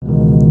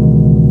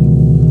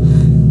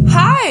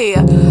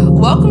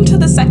Welcome to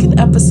the second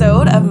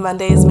episode of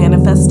Monday's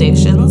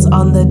Manifestations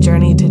on the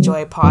Journey to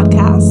Joy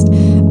podcast.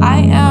 I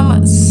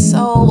am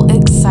so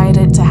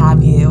excited to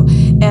have you,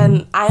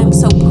 and I am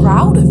so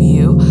proud of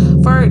you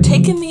for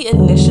taking the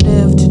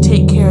initiative to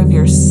take care of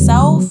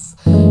yourself,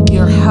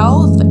 your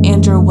health,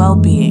 and your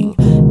well-being.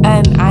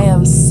 And I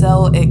am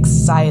so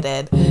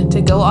excited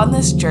to go on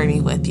this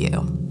journey with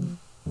you.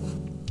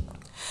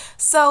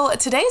 So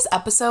today's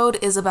episode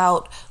is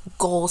about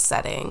goal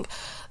setting.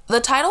 The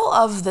title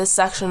of this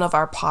section of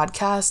our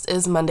podcast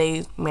is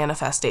Monday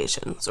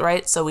Manifestations,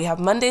 right? So we have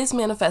Monday's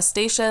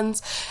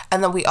Manifestations,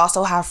 and then we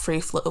also have Free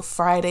Flow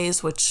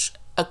Fridays, which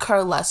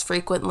occur less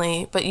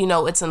frequently, but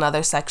it's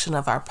another section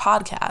of our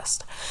podcast.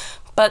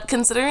 But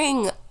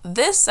considering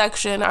this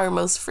section, our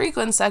most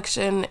frequent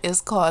section, is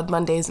called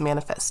Monday's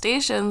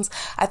Manifestations,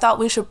 I thought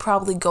we should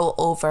probably go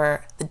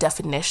over the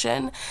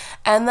definition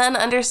and then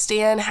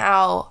understand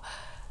how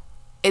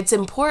it's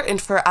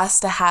important for us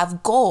to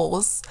have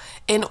goals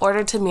in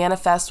order to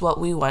manifest what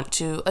we want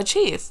to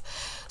achieve.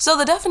 So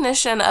the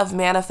definition of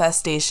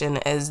manifestation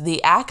is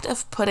the act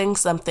of putting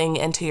something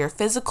into your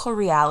physical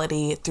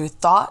reality through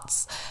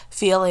thoughts,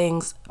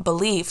 feelings,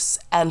 beliefs,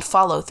 and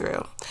follow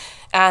through.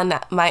 And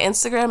my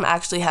Instagram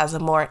actually has a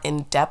more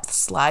in-depth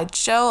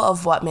slideshow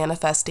of what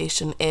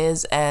manifestation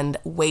is and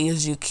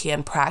ways you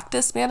can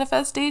practice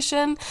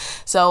manifestation.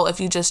 So if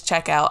you just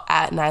check out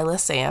at Nyla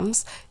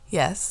Sams,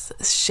 yes,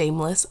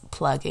 shameless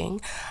plugging,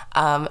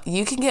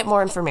 you can get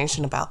more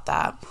information about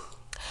that.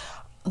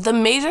 The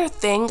major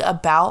thing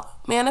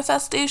about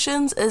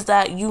manifestations is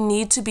that you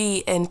need to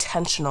be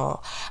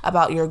intentional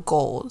about your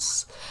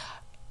goals.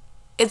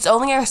 It's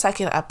only our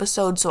second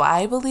episode, so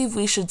I believe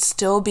we should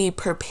still be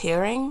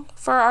preparing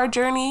for our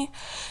journey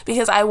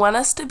because I want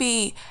us to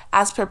be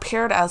as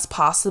prepared as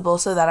possible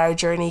so that our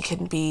journey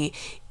can be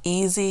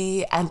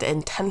easy and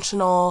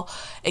intentional,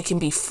 it can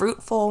be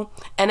fruitful,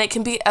 and it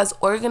can be as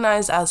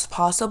organized as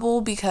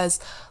possible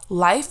because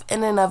life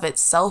in and of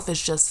itself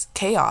is just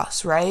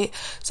chaos, right?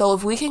 So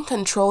if we can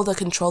control the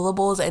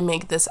controllables and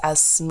make this as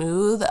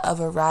smooth of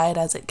a ride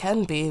as it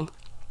can be,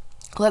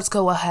 let's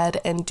go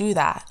ahead and do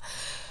that.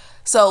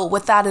 So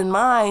with that in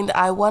mind,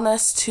 I want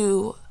us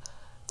to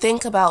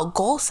think about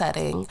goal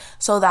setting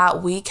so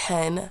that we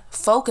can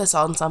focus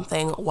on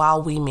something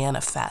while we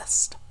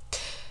manifest.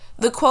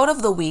 The quote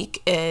of the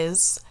week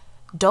is,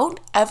 "Don't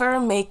ever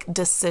make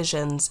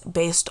decisions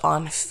based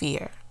on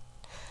fear.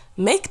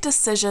 Make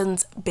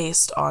decisions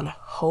based on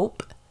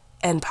hope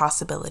and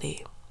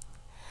possibility."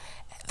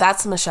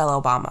 That's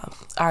Michelle Obama,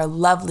 our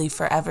lovely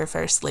forever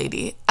First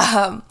Lady.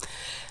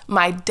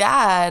 My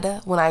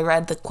dad, when I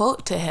read the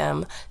quote to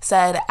him,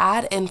 said,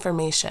 add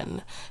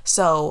information.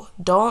 So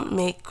don't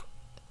make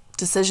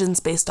decisions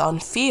based on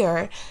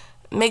fear,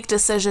 make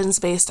decisions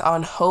based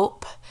on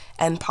hope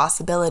and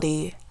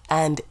possibility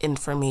and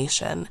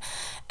information.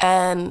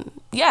 And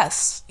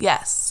yes,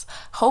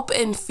 hope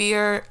and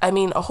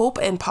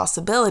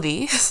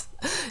possibilities,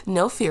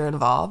 no fear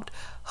involved,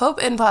 hope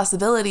and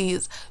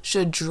possibilities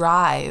should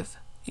drive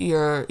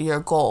your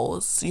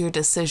goals, your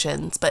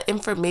decisions, but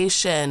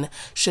information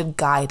should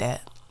guide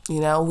it. We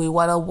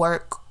want to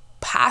work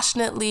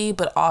passionately,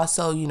 but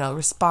also,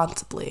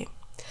 responsibly.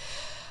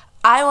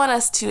 I want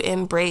us to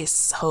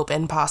embrace hope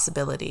and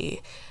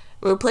possibility.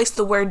 Replace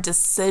the word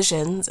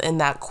decisions in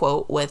that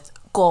quote with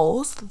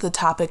goals, the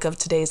topic of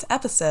today's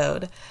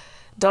episode.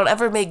 Don't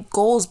ever make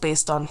goals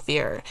based on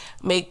fear.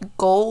 Make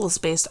goals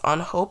based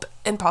on hope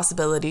and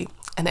possibility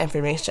and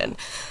information.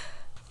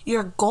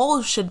 Your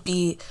goals should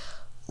be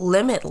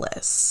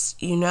limitless.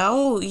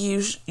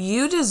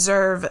 You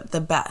deserve the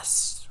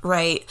best,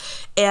 right?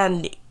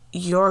 And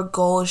your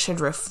goals should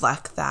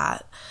reflect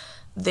that.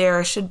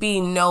 There should be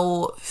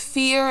no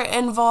fear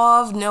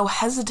involved, no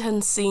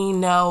hesitancy,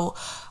 no,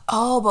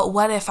 but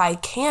what if I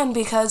can?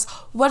 Because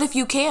what if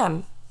you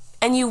can?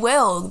 And you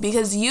will,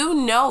 because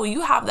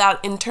you have that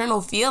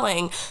internal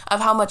feeling of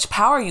how much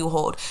power you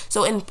hold.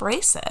 So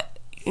embrace it,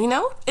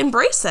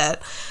 embrace it.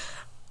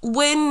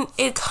 When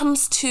it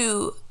comes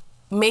to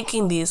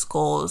making these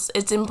goals,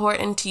 it's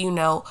important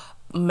to,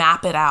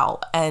 map it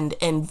out and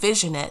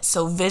envision it.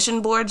 So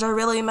vision boards are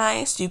really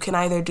nice. You can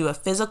either do a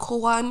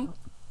physical one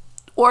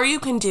or you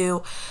can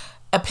do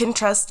a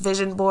Pinterest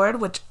vision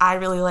board, which I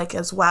really like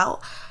as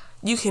well.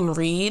 You can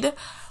read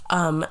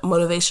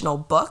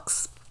motivational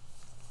books.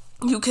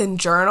 You can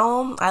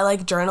journal. I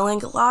like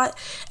journaling a lot.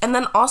 And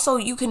then also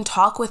you can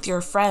talk with your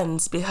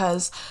friends,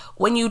 because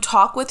when you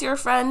talk with your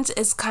friends,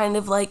 it's kind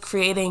of like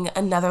creating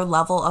another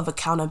level of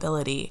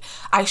accountability.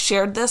 I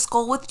shared this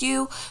goal with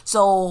you,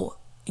 so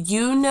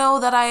you know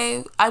that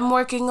I'm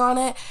working on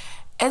it.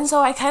 And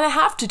so I kind of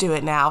have to do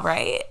it now,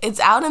 right? It's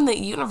out in the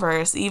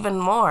universe even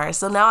more.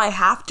 So now I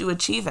have to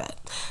achieve it.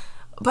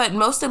 But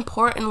most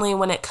importantly,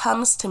 when it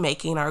comes to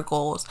making our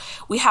goals,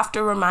 we have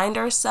to remind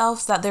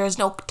ourselves that there is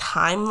no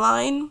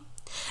timeline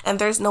and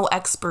there's no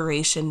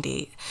expiration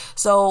date.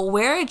 So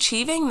we're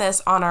achieving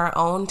this on our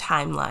own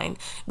timeline.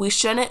 We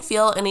shouldn't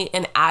feel any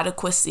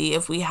inadequacy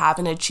if we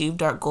haven't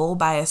achieved our goal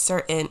by a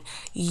certain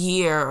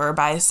year or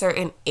by a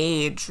certain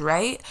age,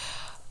 right?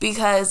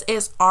 because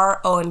it's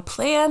our own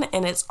plan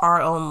and it's our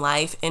own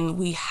life, and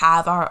we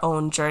have our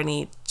own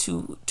journey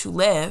to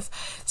live.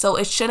 So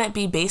it shouldn't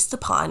be based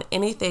upon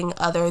anything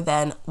other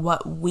than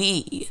what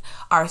we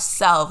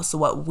ourselves,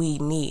 what we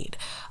need.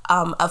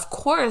 Of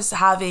course,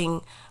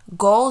 having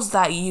goals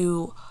that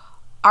you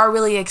are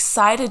really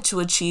excited to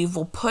achieve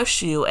will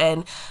push you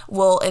and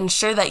will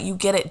ensure that you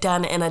get it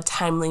done in a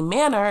timely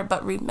manner.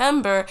 But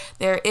remember,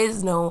 there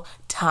is no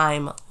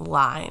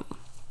timeline.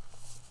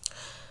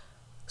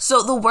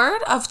 So the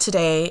word of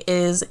today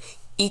is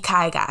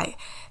ikigai.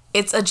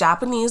 It's a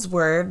Japanese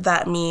word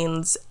that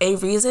means a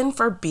reason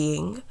for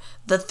being,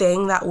 the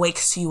thing that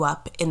wakes you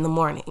up in the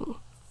morning.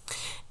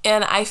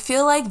 And I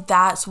feel like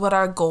that's what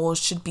our goals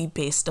should be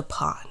based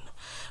upon.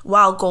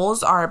 While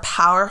goals are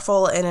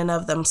powerful in and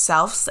of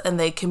themselves and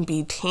they can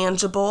be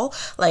tangible,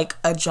 like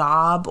a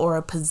job or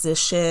a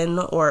position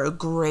or a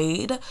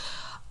grade,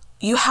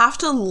 you have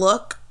to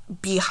look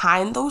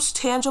behind those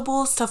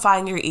tangibles to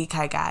find your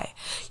ikigai.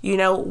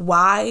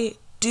 Why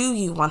do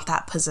you want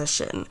that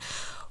position?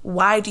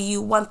 Why do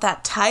you want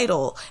that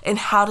title? And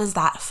how does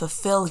that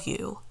fulfill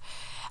you?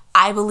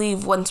 I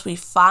believe once we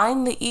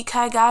find the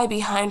ikigai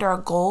behind our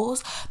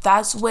goals,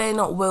 that's when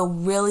we'll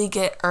really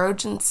get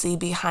urgency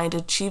behind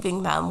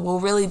achieving them. We'll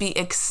really be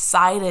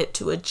excited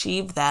to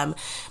achieve them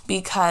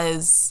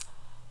because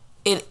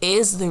it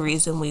is the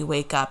reason we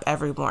wake up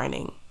every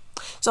morning.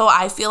 So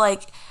I feel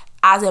like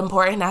as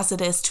important as it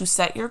is to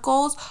set your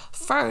goals,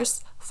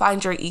 first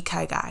find your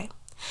ikigai.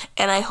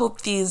 And I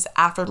hope these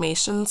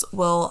affirmations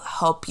will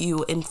help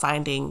you in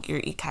finding your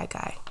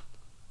ikigai.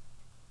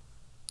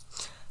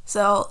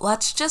 So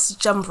let's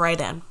just jump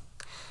right in.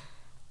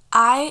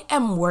 I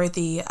am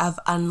worthy of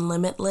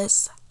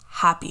unlimitless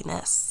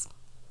happiness.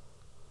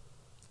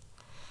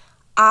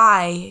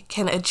 I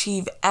can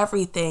achieve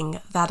everything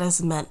that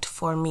is meant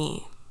for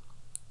me.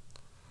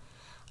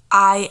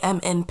 I am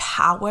in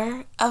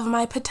power of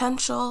my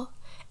potential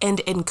and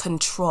in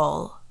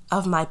control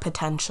of my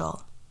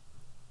potential.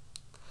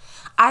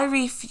 I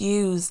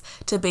refuse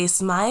to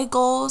base my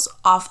goals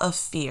off of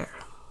fear.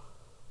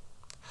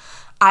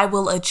 I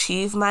will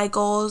achieve my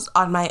goals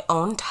on my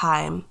own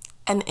time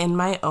and in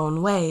my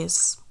own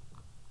ways.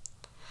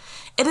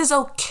 It is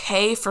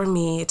okay for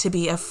me to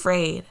be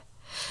afraid,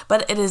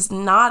 but it is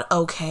not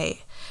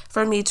okay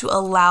for me to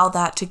allow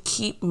that to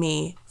keep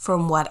me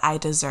from what I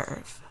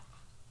deserve.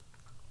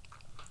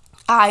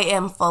 I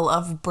am full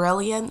of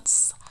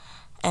brilliance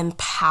and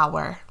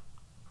power.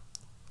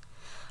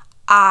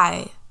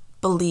 I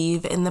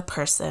believe in the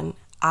person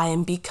I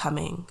am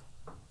becoming.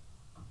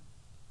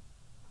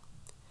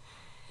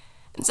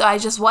 And so I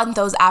just want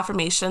those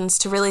affirmations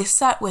to really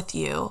sit with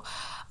you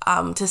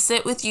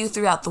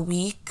throughout the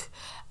week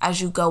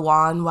as you go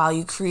on, while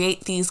you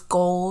create these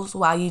goals,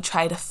 while you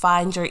try to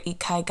find your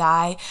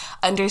ikigai,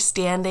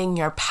 understanding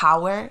your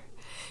power,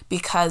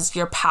 because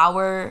your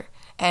power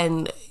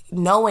and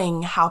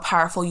knowing how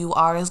powerful you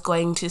are is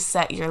going to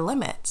set your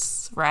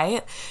limits,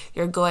 right?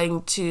 You're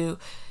going to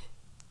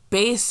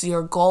base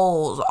your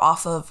goals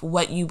off of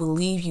what you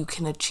believe you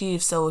can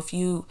achieve. So if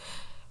you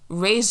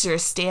raise your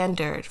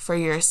standard for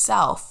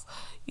yourself,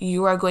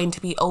 you are going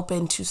to be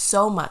open to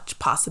so much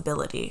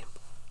possibility.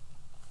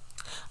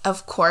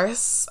 Of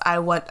course, I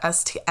want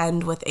us to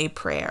end with a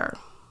prayer.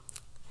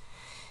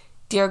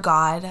 Dear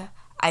God,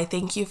 I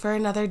thank you for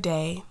another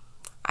day.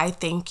 I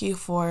thank you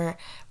for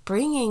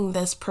bringing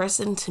this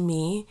person to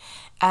me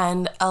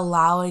and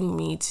allowing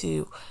me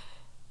to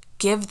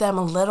give them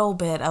a little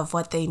bit of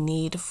what they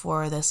need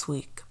for this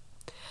week.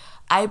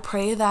 I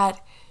pray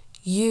that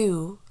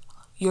your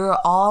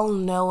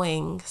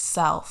all-knowing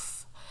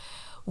self,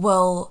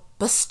 will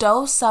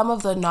bestow some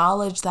of the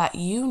knowledge that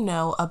you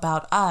know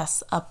about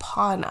us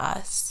upon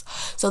us,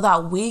 so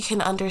that we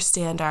can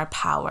understand our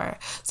power,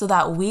 so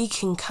that we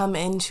can come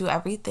into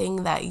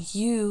everything that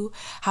you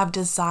have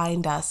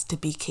designed us to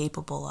be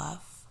capable of.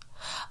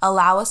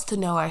 Allow us to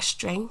know our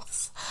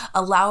strengths.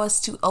 Allow us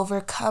to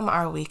overcome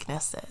our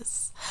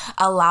weaknesses.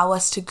 Allow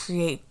us to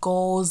create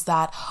goals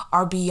that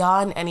are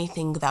beyond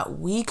anything that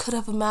we could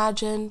have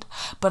imagined,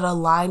 but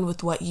align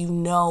with what you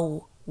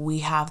know we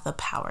have the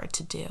power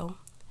to do.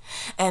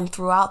 And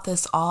throughout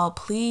this all,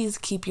 please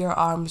keep your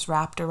arms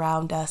wrapped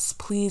around us.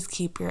 Please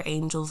keep your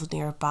angels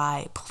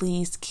nearby.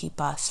 Please keep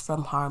us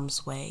from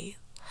harm's way.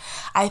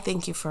 I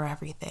thank you for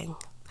everything.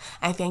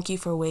 I thank you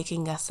for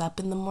waking us up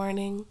in the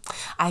morning.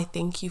 I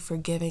thank you for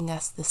giving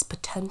us this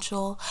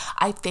potential.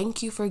 I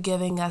thank you for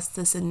giving us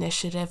this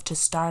initiative to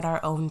start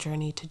our own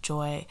journey to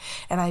joy.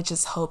 And I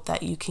just hope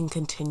that you can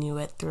continue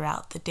it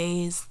throughout the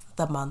days,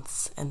 the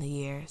months, and the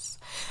years.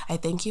 I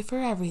thank you for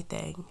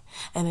everything.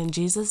 And in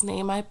Jesus'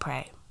 name I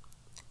pray.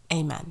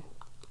 Amen.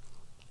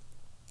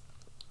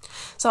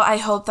 So I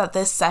hope that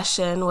this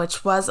session,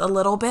 which was a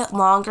little bit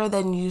longer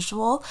than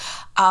usual,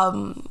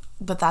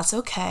 but that's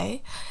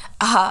okay.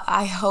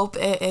 I hope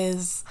it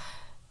is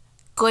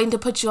going to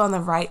put you on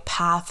the right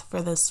path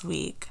for this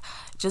week.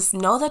 Just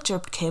know that you're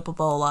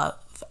capable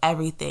of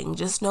everything.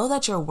 Just know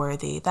that you're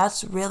worthy.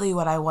 That's really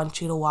what I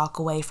want you to walk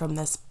away from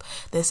this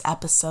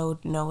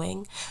episode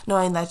knowing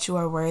that you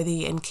are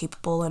worthy and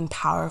capable and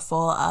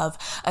powerful of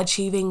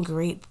achieving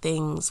great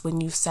things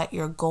when you set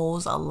your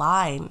goals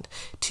aligned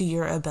to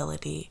your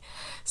ability.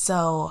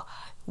 So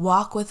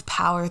walk with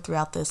power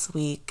throughout this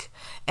week,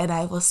 and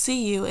I will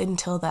see you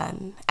until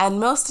then. And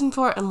most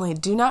importantly,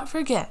 do not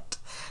forget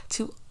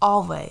to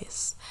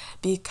always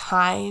be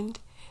kind,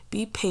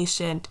 be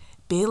patient,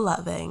 be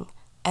loving,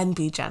 and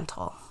be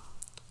gentle.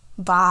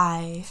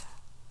 Bye.